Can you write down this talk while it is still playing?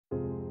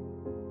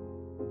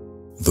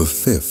The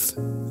fifth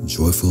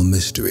joyful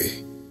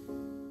mystery,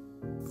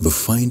 the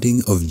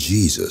finding of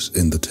Jesus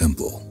in the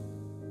temple.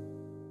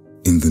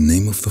 In the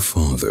name of the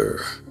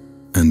Father,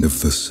 and of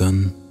the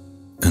Son,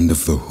 and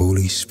of the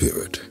Holy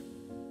Spirit.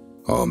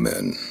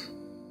 Amen.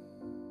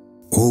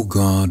 O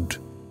God,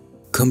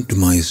 come to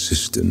my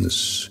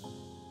assistance.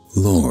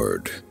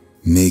 Lord,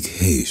 make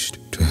haste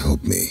to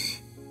help me.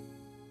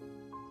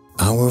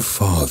 Our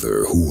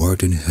Father who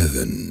art in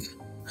heaven,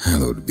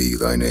 hallowed be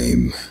thy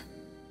name.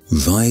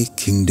 Thy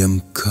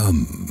kingdom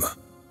come,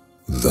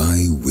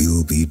 thy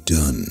will be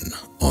done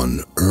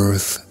on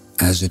earth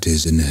as it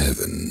is in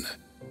heaven.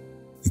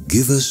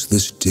 Give us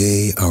this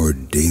day our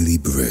daily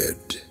bread,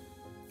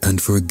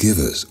 and forgive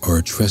us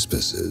our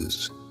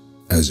trespasses,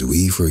 as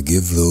we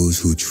forgive those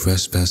who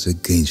trespass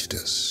against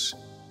us.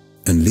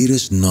 And lead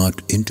us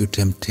not into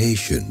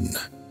temptation,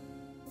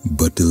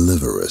 but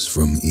deliver us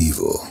from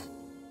evil.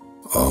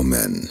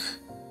 Amen.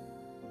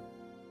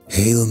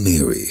 Hail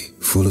Mary,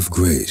 full of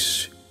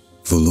grace,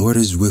 the Lord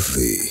is with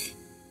thee.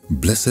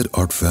 Blessed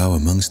art thou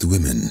amongst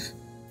women,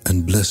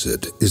 and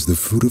blessed is the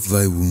fruit of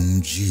thy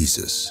womb,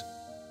 Jesus.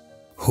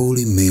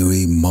 Holy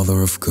Mary,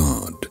 Mother of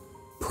God,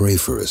 pray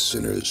for us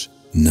sinners,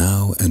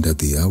 now and at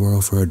the hour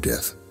of our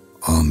death.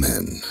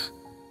 Amen.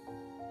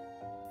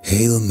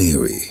 Hail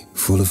Mary,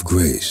 full of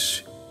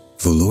grace,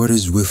 the Lord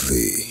is with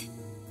thee.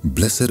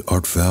 Blessed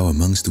art thou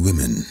amongst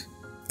women,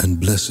 and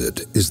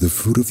blessed is the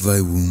fruit of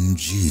thy womb,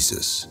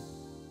 Jesus.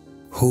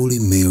 Holy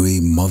Mary,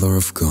 Mother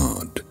of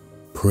God,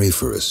 pray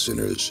for us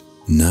sinners,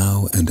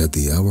 now and at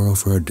the hour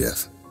of our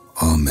death.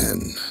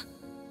 Amen.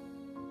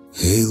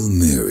 Hail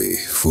Mary,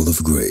 full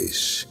of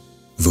grace,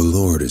 the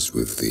Lord is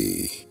with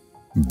thee.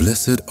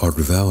 Blessed art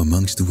thou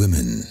amongst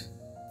women,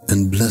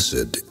 and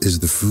blessed is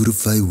the fruit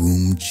of thy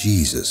womb,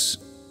 Jesus.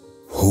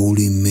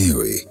 Holy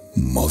Mary,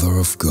 Mother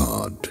of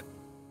God,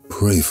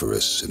 pray for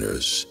us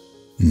sinners,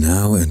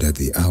 now and at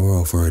the hour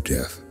of our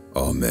death.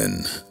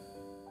 Amen.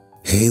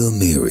 Hail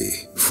Mary,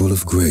 full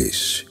of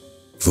grace,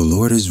 the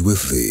Lord is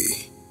with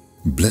thee.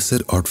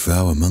 Blessed art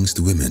thou amongst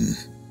women,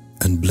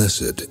 and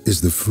blessed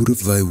is the fruit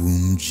of thy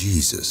womb,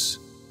 Jesus.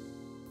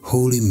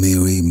 Holy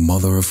Mary,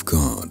 Mother of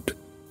God,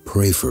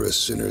 pray for us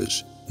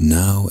sinners,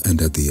 now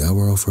and at the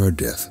hour of our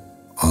death.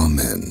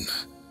 Amen.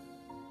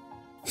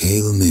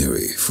 Hail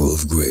Mary, full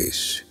of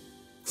grace,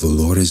 the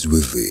Lord is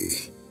with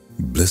thee.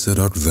 Blessed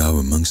art thou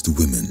amongst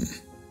women,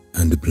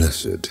 and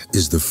blessed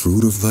is the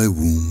fruit of thy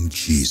womb,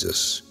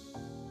 Jesus.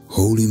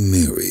 Holy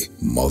Mary,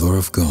 Mother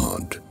of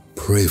God,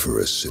 pray for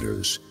us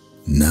sinners,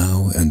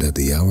 now and at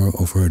the hour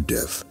of our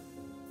death.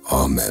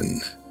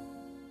 Amen.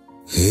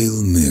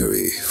 Hail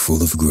Mary,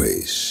 full of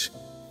grace,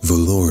 the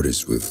Lord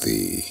is with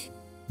thee.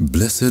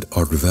 Blessed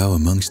art thou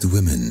amongst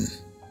women,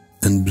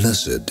 and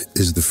blessed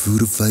is the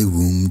fruit of thy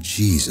womb,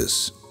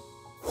 Jesus.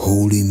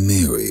 Holy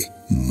Mary,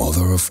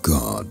 Mother of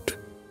God,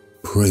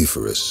 pray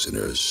for us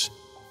sinners,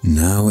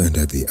 now and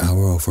at the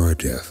hour of our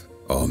death.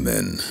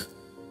 Amen.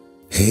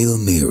 Hail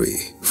Mary,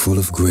 full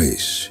of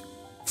grace,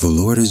 the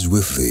Lord is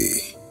with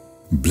thee.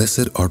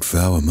 Blessed art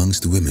thou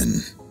amongst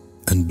women,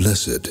 and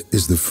blessed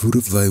is the fruit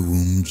of thy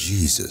womb,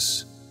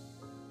 Jesus.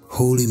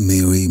 Holy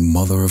Mary,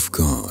 Mother of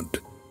God,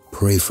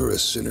 pray for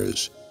us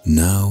sinners,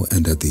 now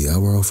and at the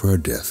hour of our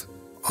death.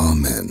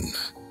 Amen.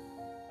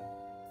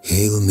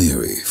 Hail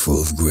Mary,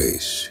 full of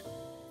grace,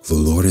 the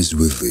Lord is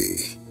with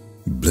thee.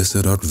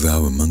 Blessed art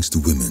thou amongst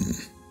women,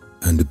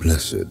 and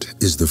blessed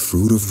is the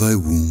fruit of thy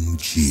womb,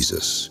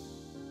 Jesus.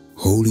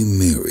 Holy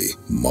Mary,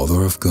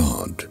 Mother of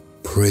God,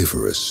 pray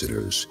for us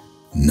sinners,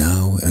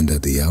 now and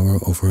at the hour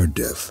of our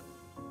death.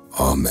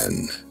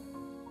 Amen.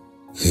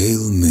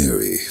 Hail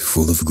Mary,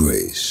 full of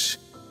grace,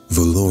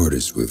 the Lord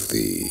is with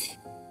thee.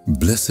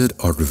 Blessed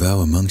art thou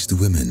amongst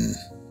women,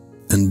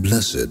 and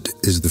blessed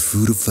is the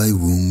fruit of thy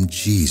womb,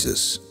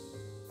 Jesus.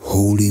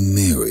 Holy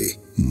Mary,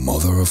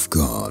 Mother of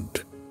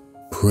God,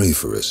 pray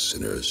for us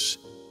sinners,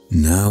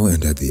 now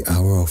and at the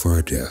hour of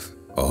our death.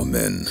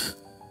 Amen.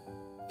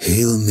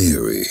 Hail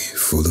Mary,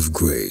 full of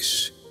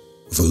grace,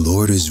 the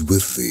Lord is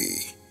with thee.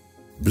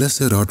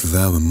 Blessed art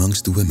thou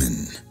amongst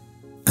women,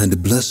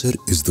 and blessed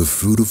is the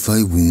fruit of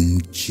thy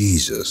womb,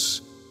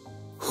 Jesus.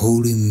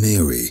 Holy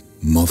Mary,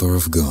 Mother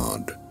of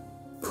God,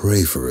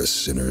 pray for us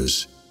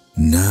sinners,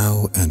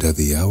 now and at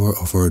the hour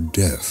of our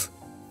death.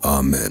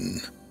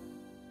 Amen.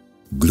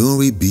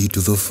 Glory be to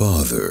the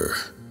Father,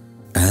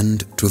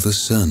 and to the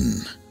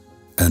Son,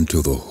 and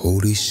to the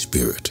Holy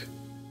Spirit,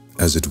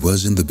 as it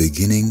was in the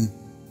beginning,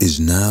 is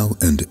now,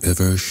 and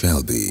ever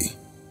shall be,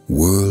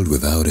 world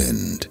without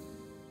end.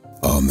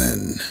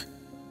 Amen.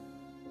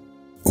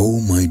 O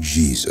my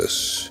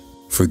Jesus,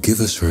 forgive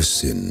us our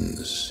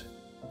sins,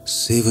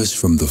 save us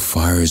from the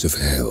fires of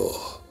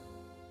hell,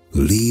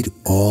 lead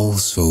all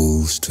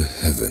souls to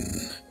heaven,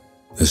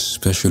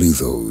 especially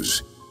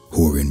those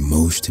who are in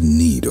most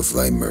need of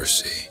thy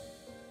mercy.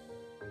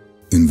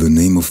 In the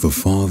name of the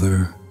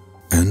Father,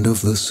 and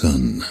of the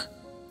Son,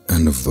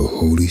 and of the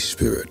Holy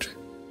Spirit.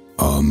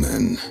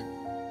 Amen.